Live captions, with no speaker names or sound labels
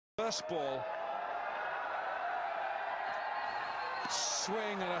First ball.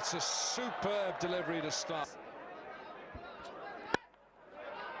 Swing, and that's a superb delivery to start.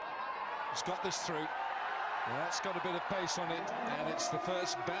 He's got this through. Well, that's got a bit of pace on it, and it's the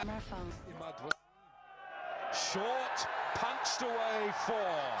first bat. Short, punched away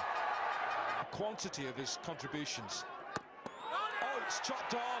for quantity of his contributions. Oh, it's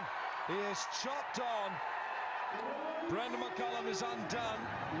chopped on. He is chopped on. Brendan McCullum is undone,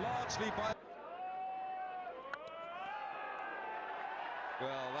 largely by...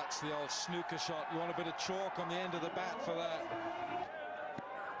 Well, that's the old snooker shot. You want a bit of chalk on the end of the bat for that.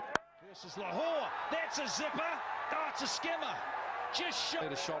 This is Lahore. That's a zipper. Oh, it's a skimmer. Just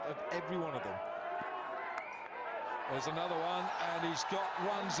shot. A shot of every one of them. There's another one, and he's got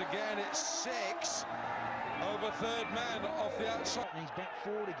runs again. It's 6 over third man off the outside. And he's back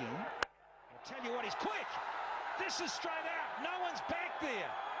forward again. I'll tell you what, he's quick. This is straight out. No one's back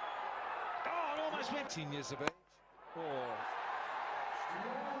there. Oh, it almost went. 18 years of age. Oh.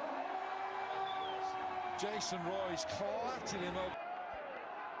 Jason Roy's clatting him over.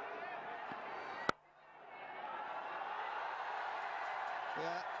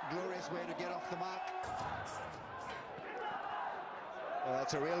 Yeah, glorious way to get off the mark. Oh,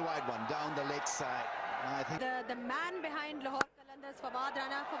 that's a real wide one down the leg side. I think the man behind Lahore Qalandars, Fawad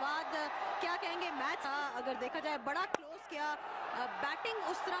Rana. Fawad, क्या कहेंगे match अगर देखा जाए बड़ा close किया, batting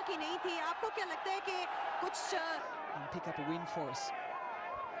उस तरह की नहीं थी. आपको क्या लगता है कि कुछ pick up a win for us?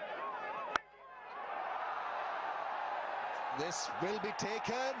 this will be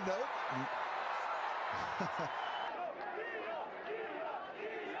taken. No.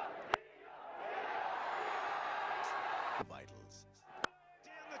 Vitals.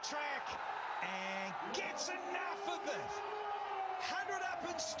 Down the track and gets enough of it. 100 up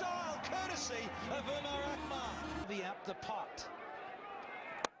in style, courtesy of Umar Akmal. The up the pot.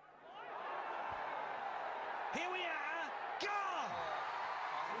 Here we are, gone.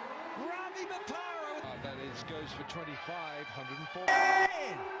 Ravi Bapara. That is, goes for 25, 104.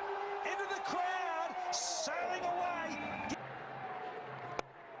 And into the crowd, sailing away.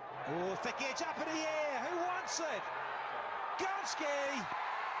 Oh, thick edge up in the air. Who wants it? Gonski.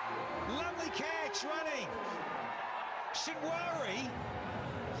 Lovely catch, running. Shinwari.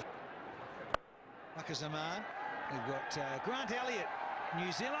 Rakazaman. We've got Grant Elliott.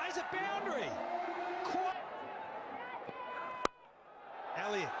 New Zealand. He's a boundary.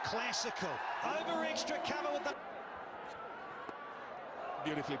 Elliott, classical. Over extra cover with the...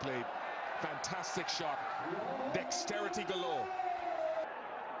 Beautifully played. Fantastic shot. Dexterity galore.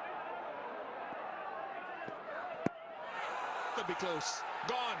 Could be close.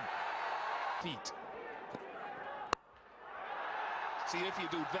 Gone. Feet. See, if you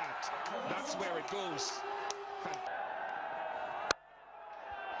do that, that's where it goes.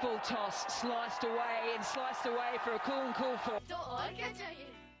 Full toss, sliced away for a cool for. Top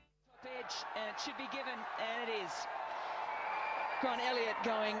edge, and it should be given, and it is. Grant Elliott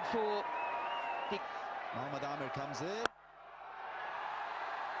going for the... Mohammad Amir comes in.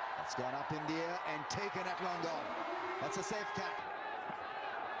 That's gone up in the air and taken at long on. That's a safe catch.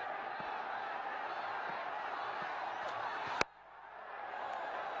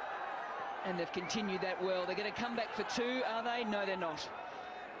 And they've continued that well. They're going to come back for 2, are they? No, they're not.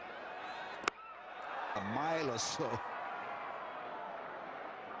 A mile or so.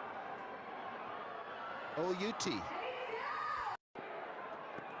 OUT.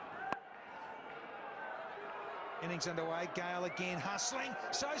 Innings underway. Gale again hustling.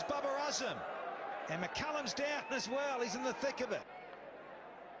 So's Babar Azam. And McCullum's down as well. He's in the thick of it.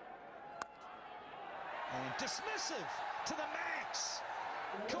 And dismissive to the max.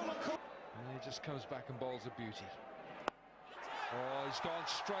 Cool and cool. And he just comes back and bowls a beauty. Oh, he's gone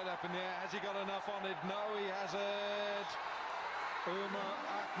straight up in the air. Has he got enough on it? No, he hasn't. Umar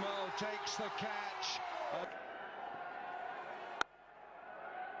Akmal takes the catch.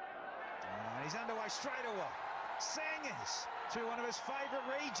 And he's underway straight away. Sangers through one of his favourite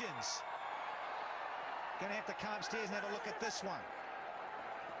regions. Going to have to come upstairs and have a look at this one.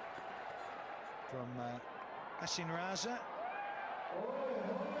 From Ashin Raza.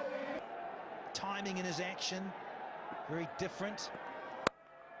 Timing in his action, very different.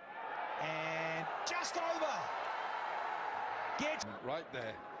 And just over. Gets right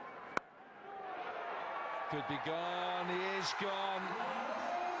there. Could be gone. He is gone.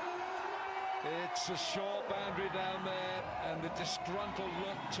 It's a short boundary down there, and the disgruntled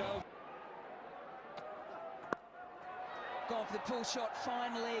look tells. Gone for the pull shot.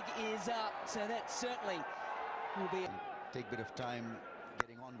 Fine leg is up, so that certainly will be. Take a bit of time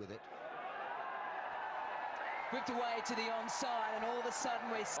getting on with it. Whipped away to the onside, and all of a sudden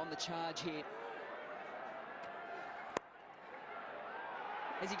we're on the charge here.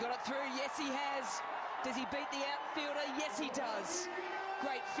 Has he got it through? Yes, he has. Does he beat the outfielder? Yes, he does.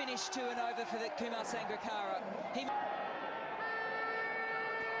 Great finish to and over for the Kumar Sangakkara.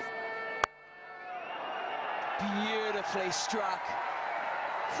 Beautifully struck.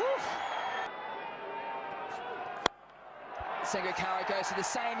 Whew. Sangakkara goes to the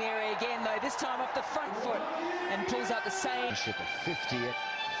same area again, though, this time off the front foot, and pulls up the same. 50 at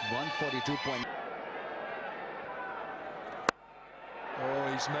 142 point.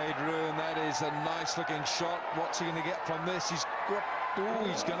 Oh, he's made room. That is a nice looking shot. What's he going to get from this? He's got, oh,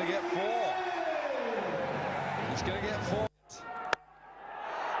 he's going to get 4. He's going to get 4.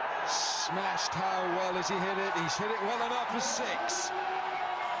 Smashed. How well has he hit it? He's hit it well enough for 6.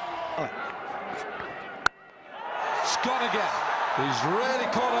 He's gone again. He's really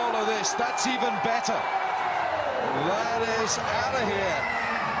caught hold of this. That's even better. That is out of here.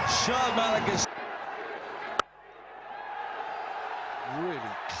 Shah Malik is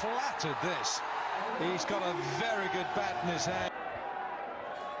really clattered this. He's got a very good bat in his hand.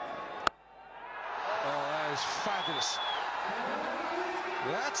 Oh, that is fabulous.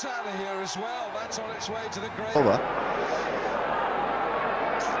 That's out of here as well. That's on its way to the grave. Over.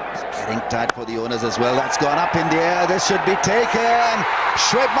 Getting tight for the owners as well. That's gone up in the air. This should be taken.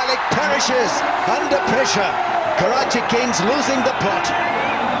 Shoaib Malik perishes under pressure. Karachi Kings losing the plot.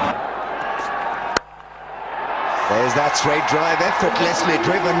 There's that straight drive, effortlessly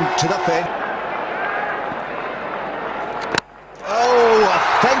driven to the fin. Oh,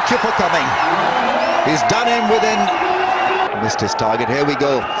 thank you for coming. He's done him within. Missed his target. Here we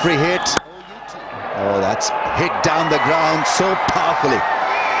go. Free hit. Oh, that's hit down the ground so powerfully.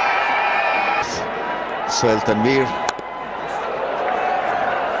 Sohail Tanveer.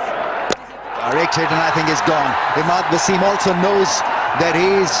 Direct hit, and I think is gone. Imad Wasim also knows that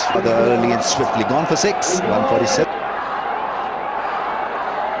he's early and swiftly gone for 6. 147.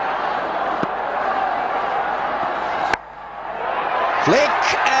 Flick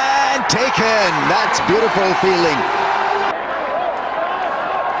and taken. That's beautiful fielding.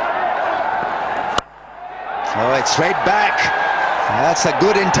 Oh, it's straight back. That's a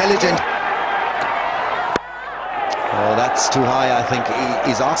good, intelligent. Oh, that's too high. I think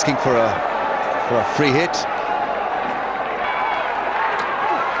he's asking for a free hit.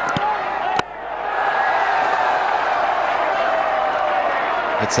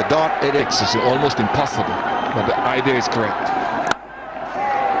 It's a dot. It's almost impossible, but the idea is correct.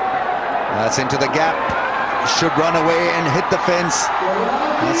 That's into the gap. Should run away and hit the fence.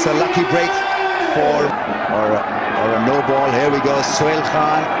 That's a lucky break for or a no ball. Here we go. Sohail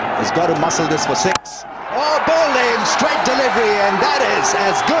Khan has got to muscle this for 6. Oh, ball lane, straight delivery, and that is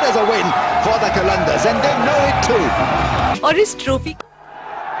as good as a win for the Qalandars, and they know it too. और इस trophy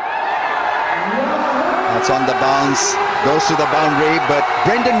That's on the bounce, goes to the boundary, but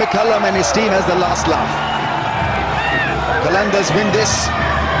Brendan McCullum and his team has the last laugh. Qalandars win this.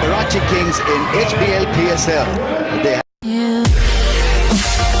 Karachi Kings in HBL PSL. They